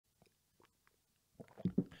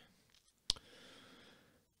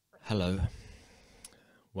Hello,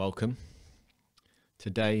 welcome.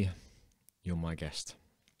 Today, you're my guest.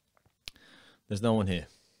 There's no one here.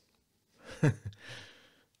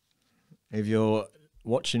 If you're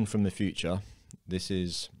watching from the future, this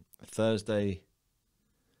is Thursday,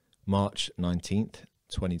 March 19th,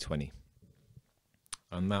 2020.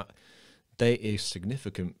 And that date is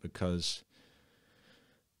significant because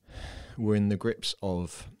we're in the grips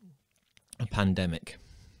of a pandemic,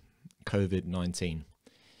 COVID-19.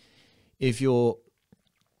 If you're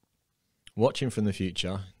watching from the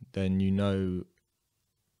future, then you know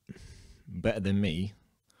better than me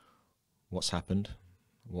what's happened,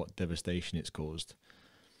 what devastation it's caused.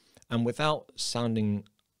 And without sounding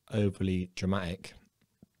overly dramatic,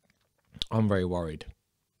 I'm very worried.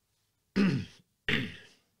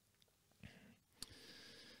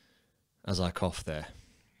 As I cough there,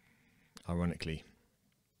 ironically,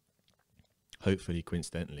 hopefully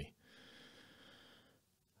coincidentally.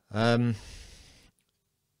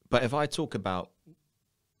 But if I talk about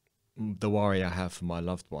the worry I have for my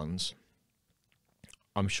loved ones,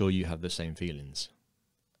 I'm sure you have the same feelings.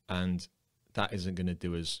 And that isn't going to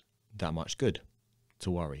do us that much good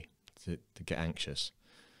to worry, to get anxious.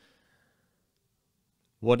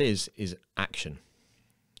 What is action.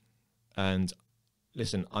 And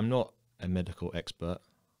listen, I'm not a medical expert.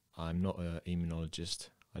 I'm not an immunologist.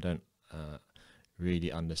 I don't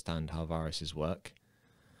really understand how viruses work.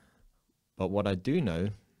 But what I do know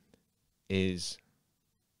is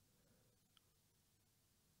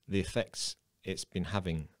the effects it's been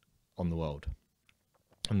having on the world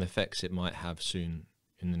and the effects it might have soon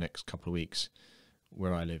in the next couple of weeks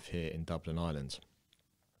where I live here in Dublin, Ireland.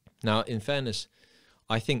 Now, in fairness,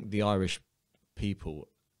 I think the Irish people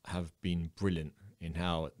have been brilliant in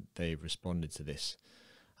how they've responded to this.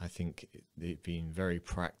 I think they've been very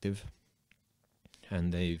proactive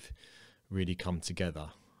and they've really come together.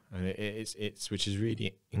 And it's which is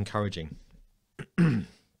really encouraging.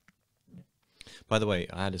 By the way,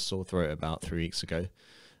 I had a sore throat about 3 weeks ago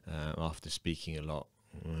after speaking a lot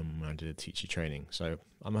when I did a teacher training. So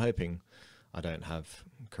I'm hoping I don't have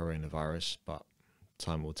coronavirus, but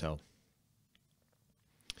time will tell.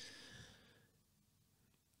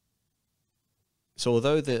 So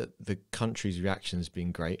although the country's reaction has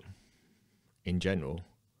been great in general,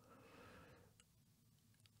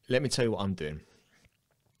 let me tell you what I'm doing.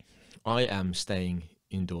 I am staying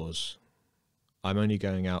indoors. I'm only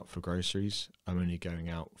going out for groceries. I'm only going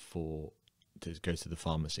out to go to the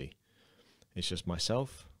pharmacy. It's just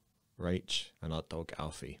myself, Rach, and our dog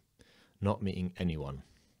Alfie. Not meeting anyone.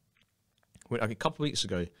 A couple of weeks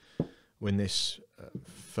ago, when this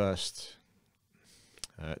first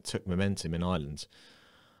took momentum in Ireland,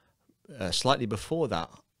 slightly before that,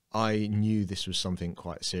 I knew this was something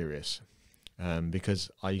quite serious.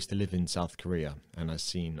 Because I used to live in South Korea and I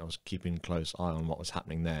was keeping a close eye on what was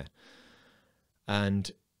happening there.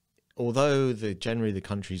 And although generally the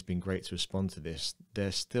country's been great to respond to this,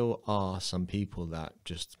 there still are some people that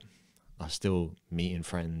just are still meeting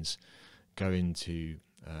friends, going to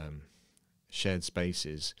shared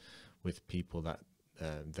spaces with people that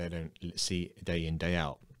they don't see day in, day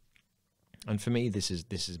out. And for me, this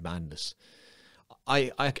is madness.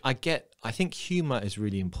 I think humor is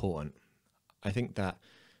really important. I think that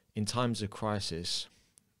in times of crisis,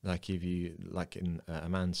 like in A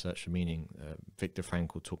Man's Search for Meaning, Viktor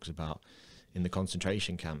Frankl talks about in the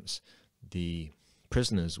concentration camps, the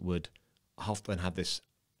prisoners would often have this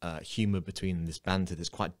humor between them, this banter, this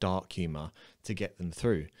quite dark humor to get them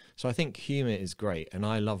through. So I think humor is great, and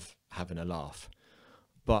I love having a laugh.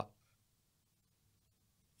 But,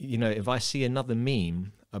 you know, if I see another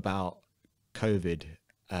meme about COVID,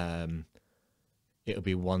 it'll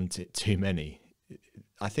be one too many.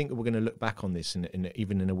 I think we're going to look back on this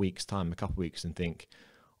even in a week's time, a couple of weeks, and think,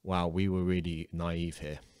 wow, we were really naive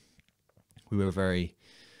here. We were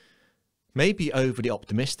maybe overly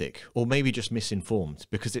optimistic, or maybe just misinformed,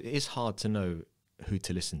 because it is hard to know who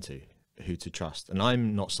to listen to, who to trust. And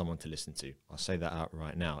I'm not someone to listen to. I'll say that out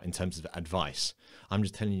right now in terms of advice. I'm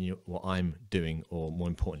just telling you what I'm doing, or more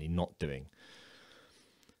importantly, not doing.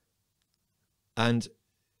 And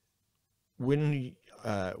when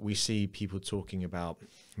we see people talking about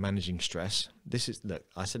managing stress, look,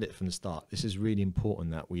 I said it from the start, this is really important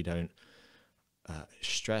that we don't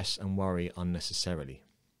stress and worry unnecessarily,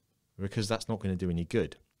 because that's not going to do any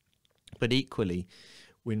good. But equally,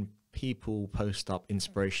 when people post up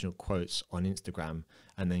inspirational quotes on Instagram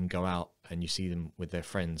and then go out and you see them with their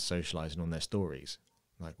friends socializing on their stories,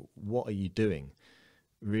 like, what are you doing?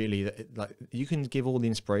 Really, like, you can give all the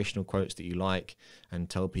inspirational quotes that you like and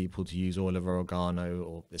tell people to use oil of oregano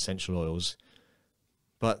or essential oils,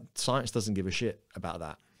 but science doesn't give a shit about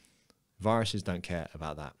that. Viruses don't care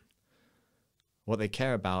about that. What they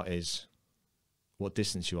care about is what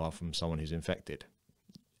distance you are from someone who's infected,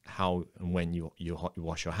 how and when you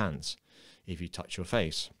wash your hands, if you touch your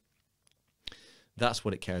face. That's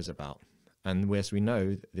what it cares about. And whereas we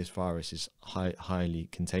know this virus is highly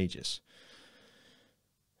contagious.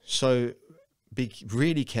 So be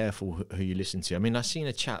really careful who you listen to. I mean, I've seen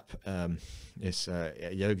a chap, this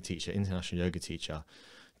a yoga teacher, international yoga teacher,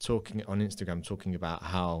 talking on Instagram, talking about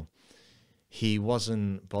how he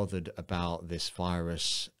wasn't bothered about this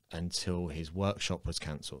virus until his workshop was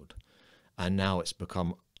cancelled. And now it's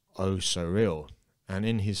become oh so real. And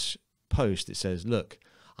in his post, it says, look,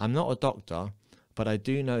 I'm not a doctor, but I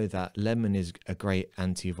do know that lemon is a great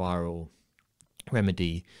antiviral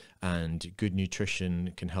remedy, and good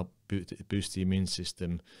nutrition can help boost the immune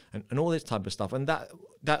system, and all this type of stuff. And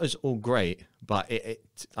that is all great, but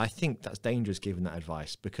I think that's dangerous giving that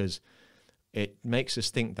advice, because it makes us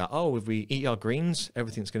think that, oh, if we eat our greens,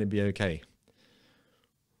 everything's going to be okay.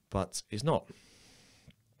 But it's not.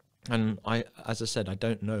 And as I said, I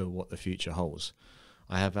don't know what the future holds.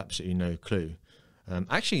 I have absolutely no clue.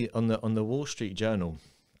 Actually, on the Wall Street Journal,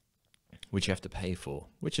 which you have to pay for,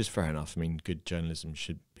 which is fair enough. I mean, good journalism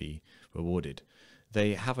should be rewarded.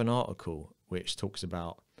 They have an article which talks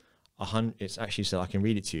about it's actually, so I can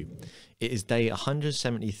read it to you. It is day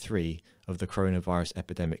 173 of the coronavirus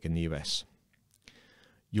epidemic in the US.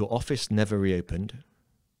 Your office never reopened,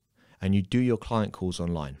 and you do your client calls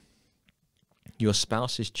online. Your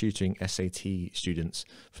spouse is tutoring SAT students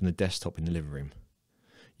from the desktop in the living room.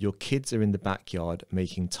 Your kids are in the backyard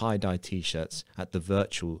making tie-dye t-shirts at the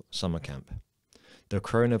virtual summer camp. The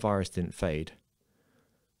coronavirus didn't fade,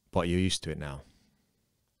 but you're used to it now.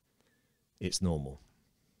 It's normal.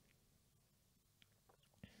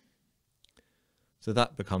 So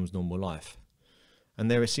that becomes normal life. And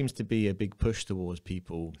there seems to be a big push towards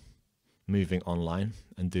people moving online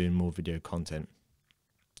and doing more video content.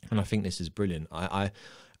 And I think this is brilliant.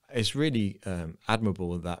 It's really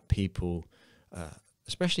admirable that people,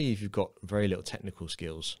 especially if you've got very little technical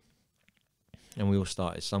skills, and we all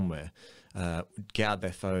started somewhere, get out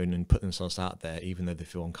their phone and put themselves out there, even though they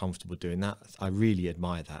feel uncomfortable doing that. I really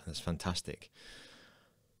admire that. That's fantastic.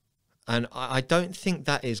 And I don't think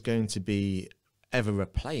that is going to be ever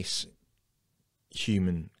replace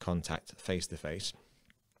human contact face to face,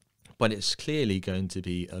 but it's clearly going to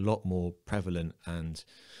be a lot more prevalent and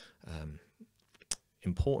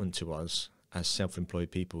important to us as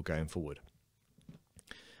self-employed people going forward.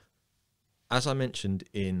 As I mentioned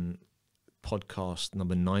in podcast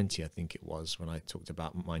number 90, I think it was, when I talked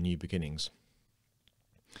about my new beginnings,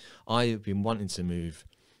 I have been wanting to move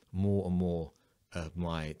more and more of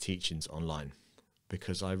my teachings online,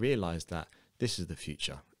 because I realized that this is the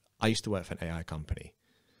future. I used to work for an AI company.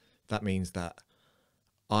 That means that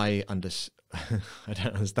I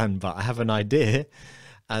don't understand, but I have an idea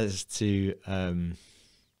as to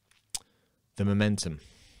the momentum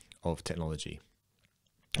of technology,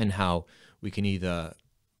 and how we can either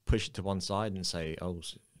push it to one side and say, oh,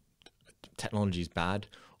 technology is bad,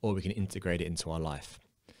 or we can integrate it into our life.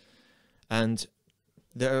 And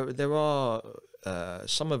there are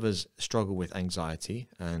some of us struggle with anxiety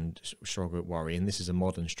and struggle with worry, and this is a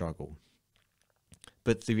modern struggle.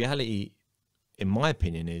 But the reality, in my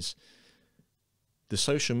opinion, is the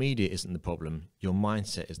social media isn't the problem, your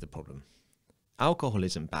mindset is the problem. Alcohol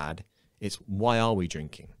isn't bad, it's why are we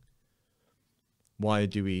drinking? Why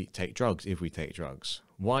do we take drugs if we take drugs?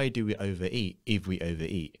 Why do we overeat if we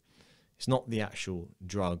overeat? It's not the actual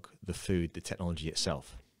drug, the food, the technology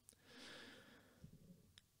itself.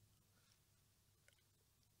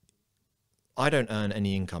 I don't earn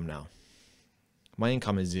any income now. My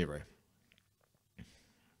income is zero.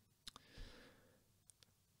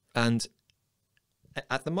 And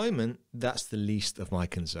at the moment, that's the least of my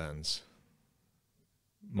concerns.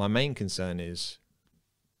 My main concern is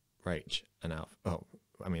Rach and Alpha. Oh,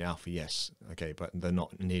 I mean, Alpha, yes. Okay, but they're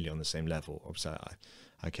not nearly on the same level. Obviously,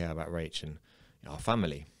 I care about Rach and our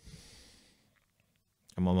family.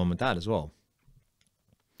 And my mum and dad as well.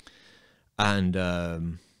 And,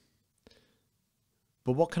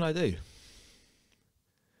 but what can I do?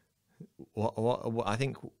 What I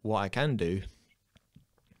think what I can do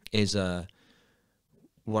is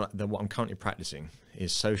what I'm currently practicing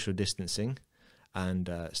is social distancing and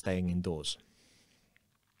staying indoors.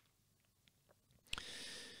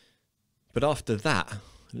 But after that,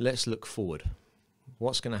 let's look forward.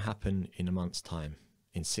 What's going to happen in a month's time,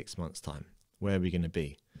 in 6 months' time? Where are we going to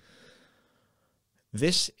be? The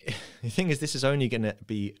thing is, this is only going to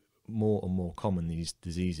be more and more common, these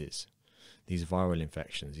diseases, these viral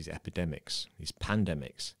infections, these epidemics, these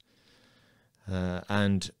pandemics.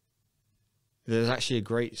 And There's actually a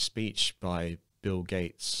great speech by Bill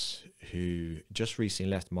Gates, who just recently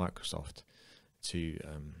left Microsoft to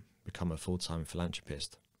become a full-time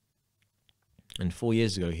philanthropist. And 4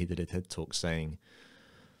 years ago, he did a TED Talk saying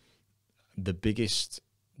the biggest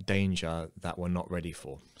danger that we're not ready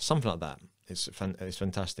for, something like that. It's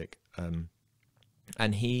fantastic.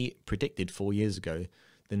 And he predicted 4 years ago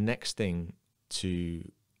the next thing to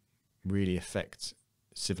really affect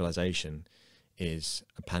civilization is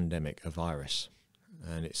a pandemic, a virus.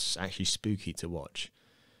 And it's actually spooky to watch.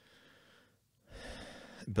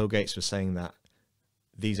 Bill Gates was saying that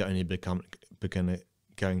these are only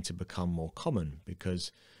going to become more common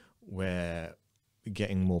because we're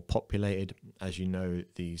getting more populated. As you know,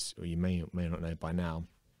 or you may not know by now,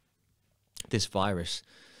 this virus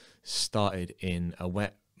started in a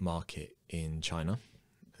wet market in China.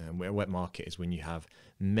 A wet market is when you have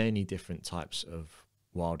many different types of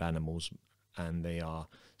wild animals and they are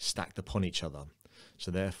stacked upon each other.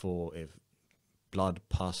 So therefore, if blood,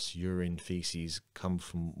 pus, urine, feces come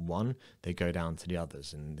from one, they go down to the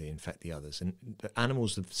others and they infect the others. And the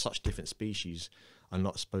animals of such different species are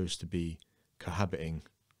not supposed to be cohabiting,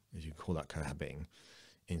 as you call that, cohabiting,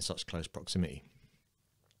 in such close proximity.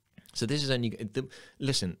 So this is only...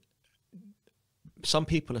 Listen, some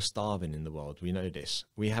people are starving in the world. We know this.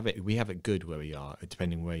 We have it good where we are,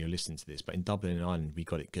 depending where you're listening to this. But in Dublin and Ireland, we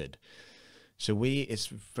got it good. So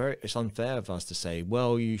it's unfair of us to say,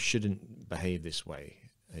 well, you shouldn't behave this way.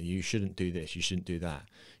 You shouldn't do this. You shouldn't do that.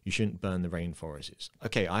 You shouldn't burn the rainforests.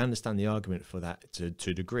 Okay, I understand the argument for that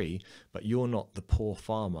to a degree, but you're not the poor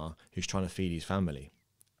farmer who's trying to feed his family.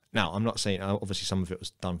 Now, I'm not saying, obviously some of it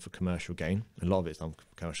was done for commercial gain. A lot of it's done for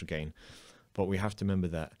commercial gain. But we have to remember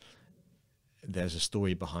that there's a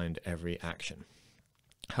story behind every action,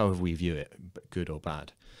 however we view it, good or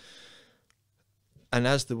bad. And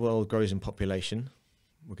as the world grows in population,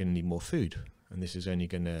 we're going to need more food. And this is only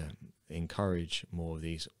going to encourage more of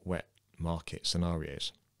these wet market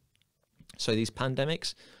scenarios. So these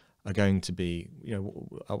pandemics are going to be,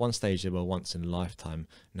 at one stage they were once in a lifetime.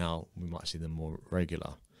 Now we might see them more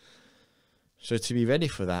regular. So to be ready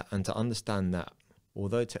for that and to understand that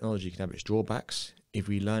although technology can have its drawbacks, if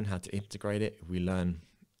we learn how to integrate it, if we learn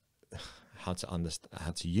how to understand,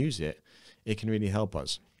 how to use it, it can really help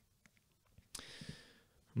us.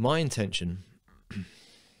 My intention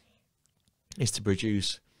is to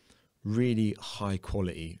produce really high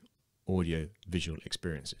quality audio visual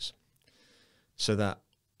experiences so that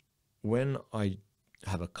when I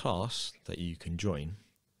have a class that you can join,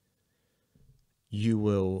 you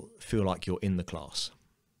will feel like you're in the class.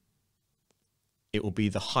 It will be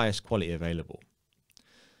the highest quality available.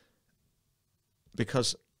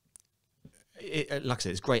 Because, like I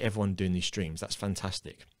said, it's great everyone doing these streams. That's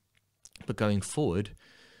fantastic. But going forward,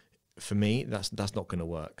 for me, that's not going to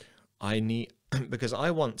work. I need, because I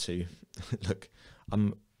want to, look,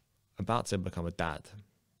 I'm about to become a dad,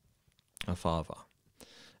 a father,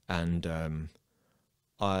 and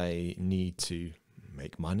I need to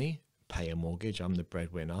make money, pay a mortgage. I'm the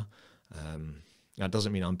breadwinner. That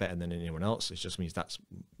doesn't mean I'm better than anyone else. It just means that's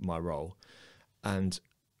my role. And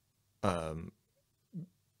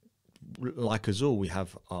like us all, we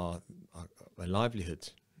have our livelihood.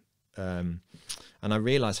 And I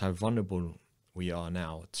realize how vulnerable we are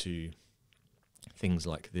now to things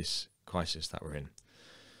like this crisis that we're in.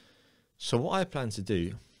 So what I plan to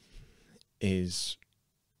do is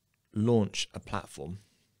launch a platform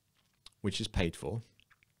which is paid for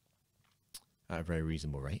at a very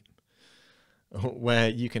reasonable rate, where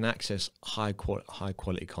you can access high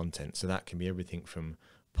quality content. So that can be everything from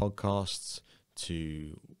podcasts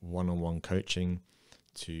to one-on-one coaching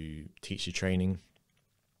to teacher training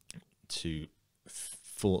to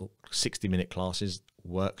full 60-minute classes,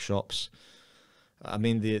 workshops. I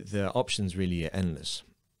mean, the options really are endless.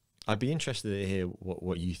 I'd be interested to hear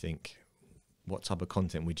what you think. What type of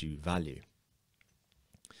content would you value?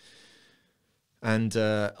 And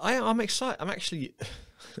I'm excited. I'm actually,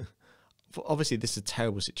 obviously this is a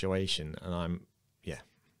terrible situation, and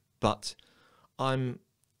but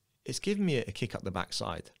it's given me a kick up the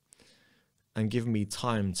backside and given me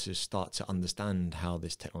time to start to understand how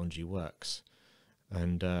this technology works.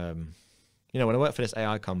 And, when I worked for this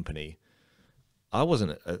AI company, I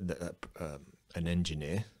wasn't an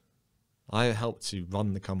engineer. I helped to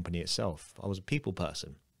run the company itself. I was a people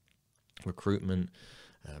person, recruitment,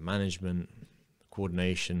 management,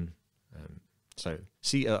 coordination. So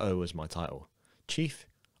COO was my title, Chief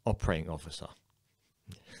Operating Officer.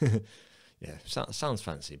 Yeah, sounds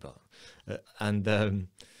fancy, but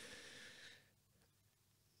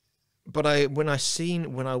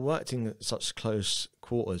when I worked in such close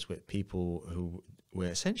quarters with people who we're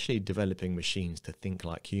essentially developing machines to think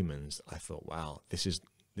like humans, I thought, wow, there's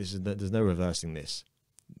no reversing this.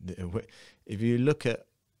 If you look at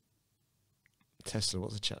Tesla,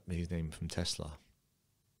 what's the chap, his name from Tesla?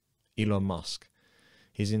 Elon Musk.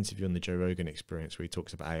 His interview on the Joe Rogan Experience where he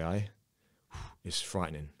talks about AI is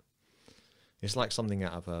frightening. It's like something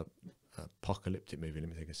out of a apocalyptic movie. Let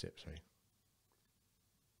me take a sip, sorry.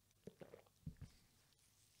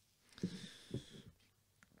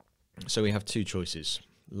 So we have two choices,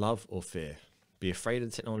 love or fear. Be afraid of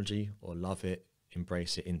the technology or love it,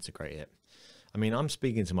 embrace it, integrate it. I mean, I'm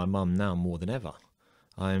speaking to my mum now more than ever.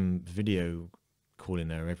 I'm video calling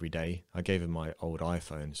her every day. I gave her my old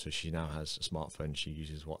iPhone, so she now has a smartphone. She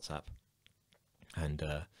uses WhatsApp. And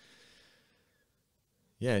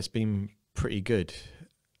yeah, it's been pretty good.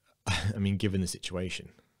 I mean, given the situation,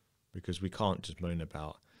 because we can't just moan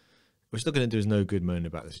about, we're still going to do us no good moaning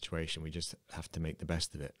about the situation. We just have to make the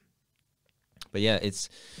best of it. But yeah,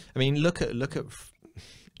 I mean, look at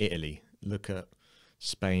Italy, look at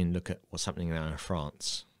Spain, look at what's happening now in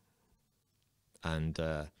France. And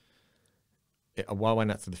while I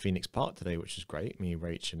went out to the Phoenix Park today, which is great, me,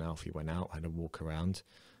 Rach and Alfie went out, had a walk around.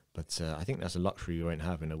 But I think that's a luxury we won't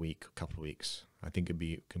have in a couple of weeks. I think it'd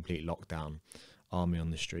be complete lockdown, army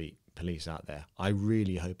on the street, police out there. I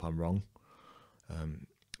really hope I'm wrong,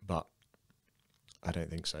 but I don't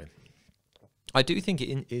think so. I do think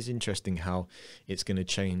it is interesting how it's going to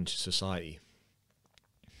change society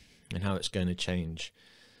and how it's going to change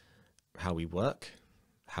how we work,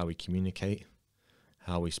 how we communicate,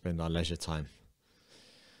 how we spend our leisure time.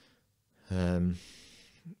 And,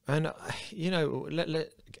 you know,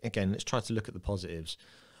 let's try to look at the positives.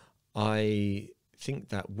 I think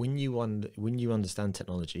that when you understand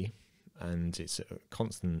technology, and it's a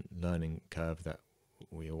constant learning curve that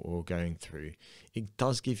we're all going through, it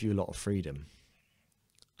does give you a lot of freedom.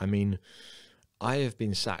 I mean, I have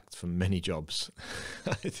been sacked from many jobs.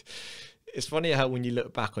 It's funny how when you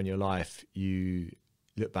look back on your life, you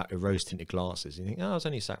look back with rose-tinted glasses and you think, oh, I was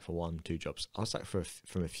only sacked for 1-2 jobs. I was sacked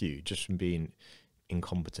from a few, just from being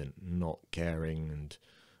incompetent, not caring, and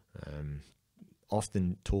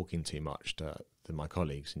often talking too much to my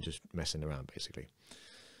colleagues and just messing around, basically.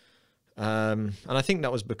 And I think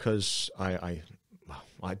that was because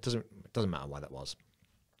it doesn't matter why that was.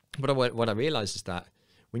 But what I realized is that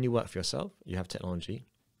when you work for yourself, you have technology.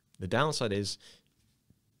 The downside is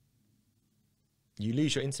you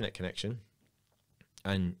lose your internet connection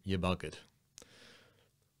and you're buggered.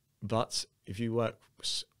 But if you work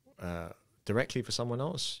directly for someone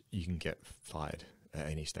else, you can get fired at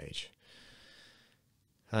any stage.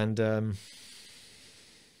 And I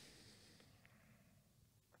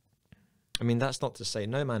mean, that's not to say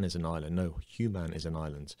no man is an island. No human is an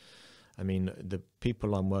island. I mean, the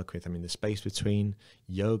people I'm working with, I mean, the Space Between,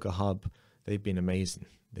 Yoga Hub, they've been amazing.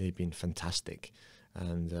 They've been fantastic.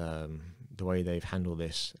 And the way they've handled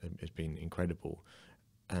this has been incredible.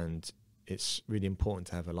 And it's really important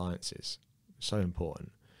to have alliances. So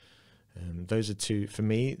important. Those are two, for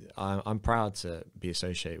me, I'm proud to be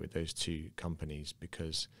associated with those two companies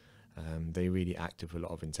because they really act with a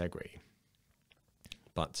lot of integrity.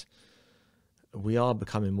 But we are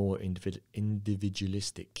becoming more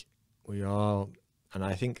individualistic. We are, and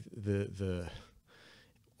I think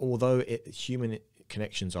although human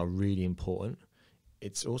connections are really important,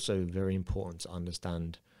 it's also very important to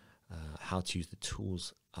understand how to use the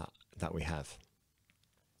tools that we have.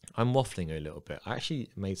 I'm waffling a little bit. I actually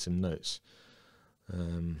made some notes.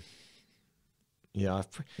 Yeah,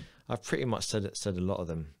 I've pretty much said a lot of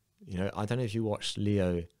them. You know, I don't know if you watched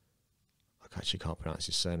Leo. I actually can't pronounce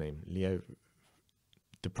his surname. Leo,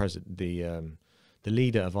 the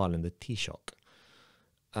leader of Ireland, the Taoiseach,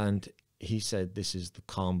 and he said this is the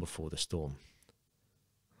calm before the storm.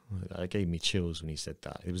 It gave me chills when he said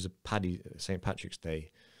that. It was a St. Patrick's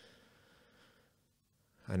Day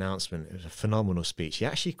announcement. It was a phenomenal speech. He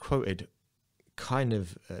actually quoted, kind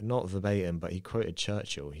of not verbatim, but he quoted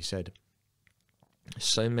Churchill. He said,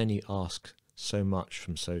 "So many ask so much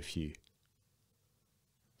from so few."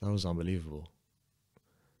 That was unbelievable.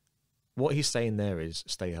 What he's saying there is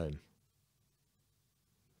stay home,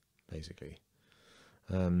 basically.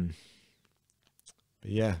 But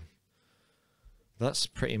yeah, that's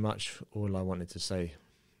pretty much all I wanted to say.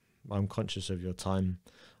 I'm conscious of your time.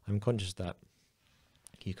 I'm conscious that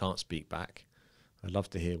you can't speak back. I'd love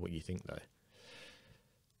to hear what you think, though.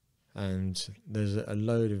 And there's a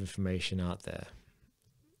load of information out there.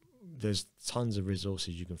 There's tons of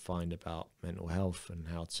resources you can find about mental health and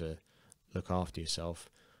how to look after yourself.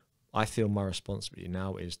 I feel my responsibility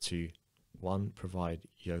now is to, one, provide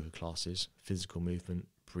yoga classes, physical movement,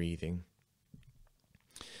 breathing,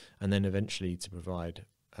 and then eventually to provide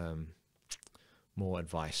more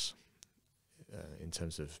advice in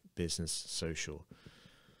terms of business, social.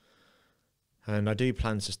 And I do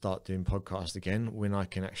plan to start doing podcasts again when I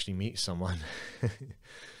can actually meet someone.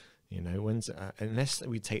 You know, unless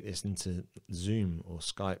we take this into Zoom or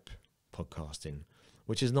Skype podcasting,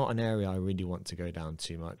 which is not an area I really want to go down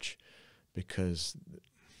too much, because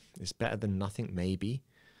it's better than nothing, maybe.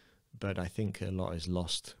 But I think a lot is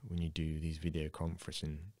lost when you do these video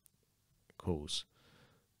conferencing calls.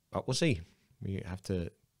 But we'll see. We have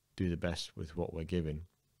to do the best with what we're given.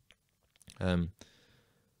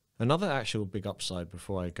 Another actual big upside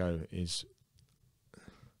before I go is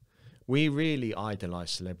we really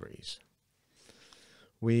idolize celebrities.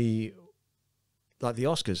 We, like the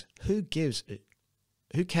Oscars, who cares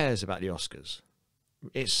about the Oscars?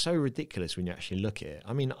 It's so ridiculous when you actually look at it.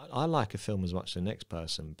 I mean, I like a film as much as the next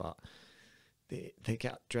person, but they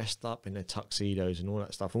get dressed up in their tuxedos and all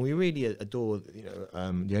that stuff. And we really adore, you know,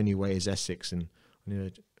 The Only Way is Essex and, you know,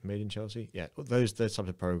 Made in Chelsea. Yeah, those types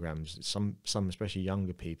of programs. Some especially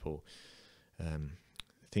younger people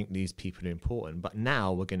think these people are important. But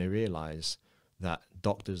now we're going to realise that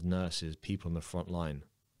doctors, nurses, people on the front line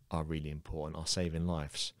are really important, are saving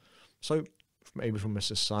lives. So maybe from a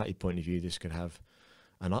society point of view, this could have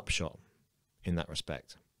an upshot in that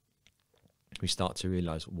respect. We start to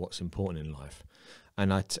realise what's important in life.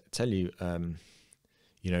 And I tell you,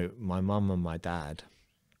 you know, my mum and my dad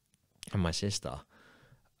and my sister,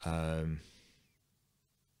 I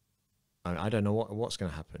don't know what's going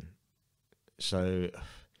to happen. So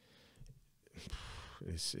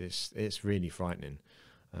it's really frightening.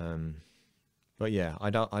 But yeah, I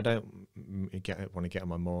don't want to get on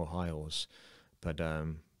my moral high horse. But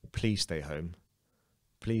please stay home.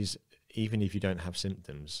 Please, even if you don't have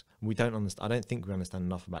symptoms. We don't understand. I don't think we understand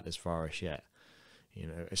enough about this virus yet. You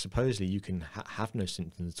know, supposedly you can have no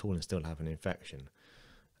symptoms at all and still have an infection.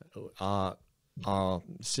 Our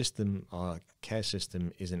system, our care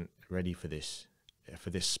system, isn't ready for this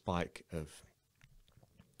spike of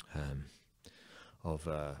what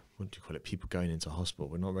do you call it? People going into hospital.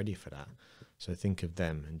 We're not ready for that. So think of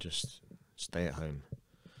them and just stay at home.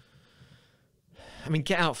 I mean,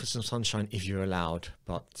 get out for some sunshine if you're allowed,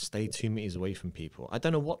 but stay 2 meters away from people. I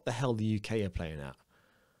don't know what the hell the UK are playing at.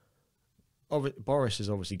 Boris is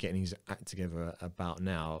obviously getting his act together about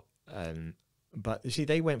now. But you see,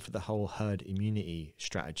 they went for the whole herd immunity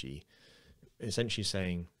strategy, essentially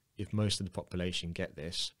saying if most of the population get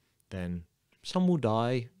this, then some will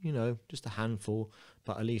die, you know, just a handful,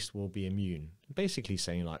 but at least we'll be immune. Basically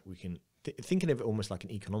saying like we can, thinking of it almost like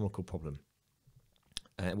an economical problem,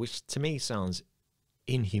 which to me sounds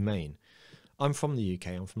inhumane. I'm from the UK,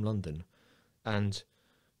 I'm from London, and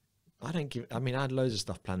I had loads of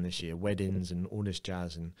stuff planned this year, weddings and all this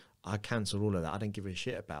jazz, and I cancelled all of that. I don't give a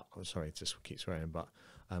shit about, just keep swearing, but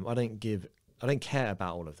I don't care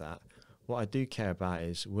about all of that. What I do care about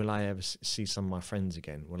is, will I ever see some of my friends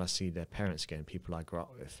again? Will I see their parents again, people I grew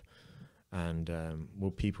up with? And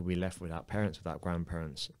will people be left without parents, without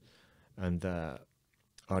grandparents? And the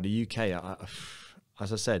UK,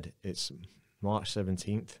 as I said, it's March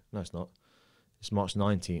 17th. No, it's not. It's March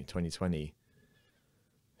 19th, 2020.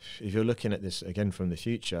 If you're looking at this again from the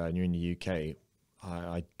future and you're in the UK,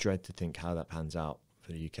 I dread to think how that pans out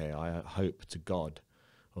for the UK. I hope to God,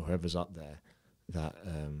 or whoever's up there, that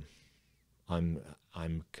I'm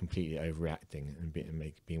completely overreacting and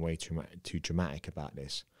being way too dramatic about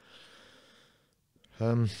this.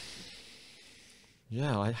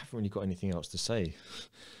 Yeah, I haven't really got anything else to say.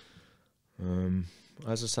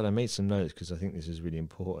 As I said, I made some notes because I think this is really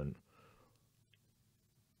important.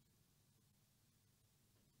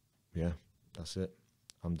 Yeah, that's it.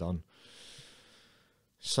 I'm done.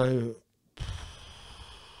 So,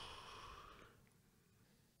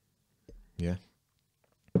 yeah.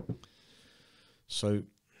 So,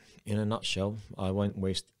 in a nutshell, I won't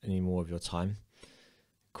waste any more of your time.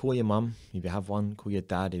 Call your mum if you have one. Call your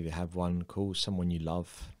dad if you have one. Call someone you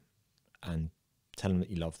love and tell them that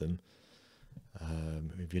you love them.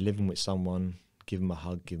 If you're living with someone, give them a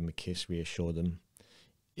hug, give them a kiss, reassure them.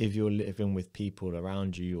 If you're living with people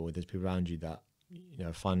around you, or there's people around you that, you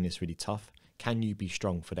know, find this really tough, can you be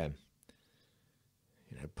strong for them?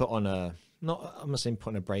 You know, I'm not saying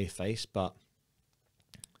put on a brave face, but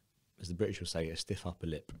as the British will say, a stiff upper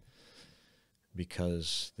lip.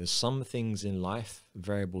 Because there's some things in life,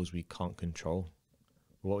 variables we can't control.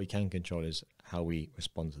 What we can control is how we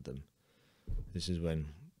respond to them. This is when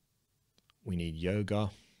we need yoga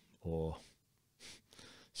or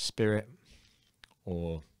spirit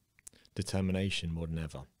or determination more than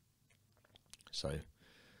ever. So,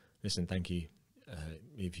 listen, thank you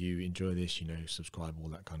If you enjoy this, subscribe, all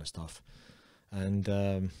that kind of stuff. And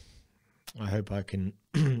I hope I can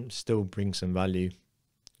still bring some value.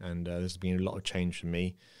 And there's been a lot of change for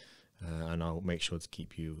me, and I'll make sure to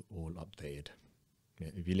keep you all updated.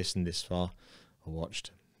 If you listened this far or watched,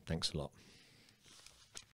 thanks a lot.